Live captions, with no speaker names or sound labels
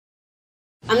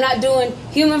I'm not doing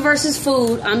human versus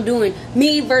food. I'm doing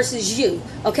me versus you.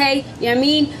 Okay? You know what I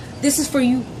mean? This is for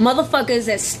you motherfuckers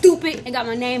that's stupid and got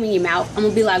my name in your mouth. I'm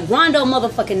gonna be like Rondo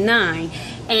motherfucking 9.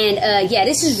 And yeah,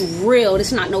 this is real.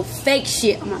 This is not no fake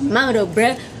shit. I'm a mother,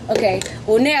 bruh. Okay,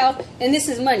 well now, and this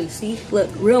is money. See, look,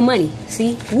 real money.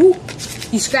 See, whoop.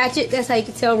 You scratch it. That's how you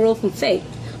can tell real from fake.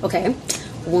 Okay,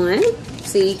 1.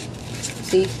 See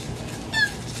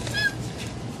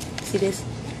this?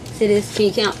 See this? Can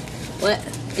you count? What?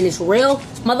 And it's real,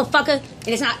 motherfucker. And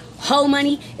it's not hoe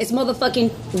money. It's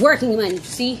motherfucking working money.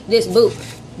 See this? Boop,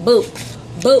 boop,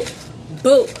 boop,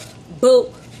 boop, boop,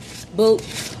 boop,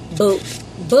 boop,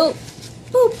 boop,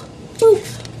 boop, boop,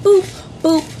 boop,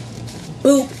 boop,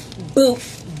 boop, boop,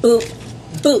 boop,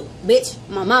 boop. Bitch,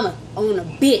 my mama own a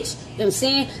bitch. You know what I'm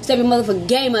saying? Step your motherfucking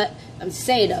game up. I'm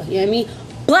saying though. You know what I mean?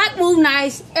 Black move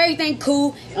nice. Everything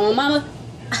cool. And my mama.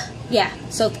 Yeah,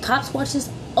 so the cops watch this.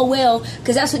 Oh well,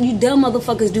 because that's what you dumb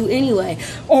motherfuckers do anyway.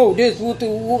 Oh, this whoop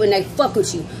and they fuck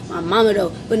with you. My mama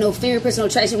though, with no fingerprints, no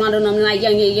traces, around them like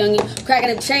young, cracking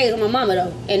up shades on my mama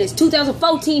though. And it's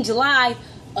 2014 July.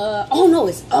 Oh no,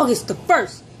 it's August the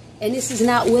 1st. And this is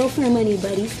not welfare money,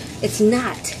 buddy. It's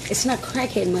not. It's not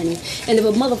crackhead money. And if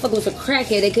a motherfucker was a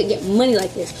crackhead, they couldn't get money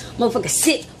like this. Motherfucker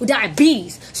sick with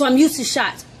diabetes, so I'm used to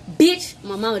shots. Bitch,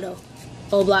 my mama though.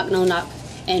 Full block, no knock.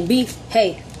 And B,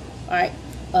 hey. Alright,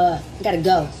 I gotta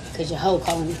go, cause your hoe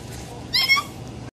calling me.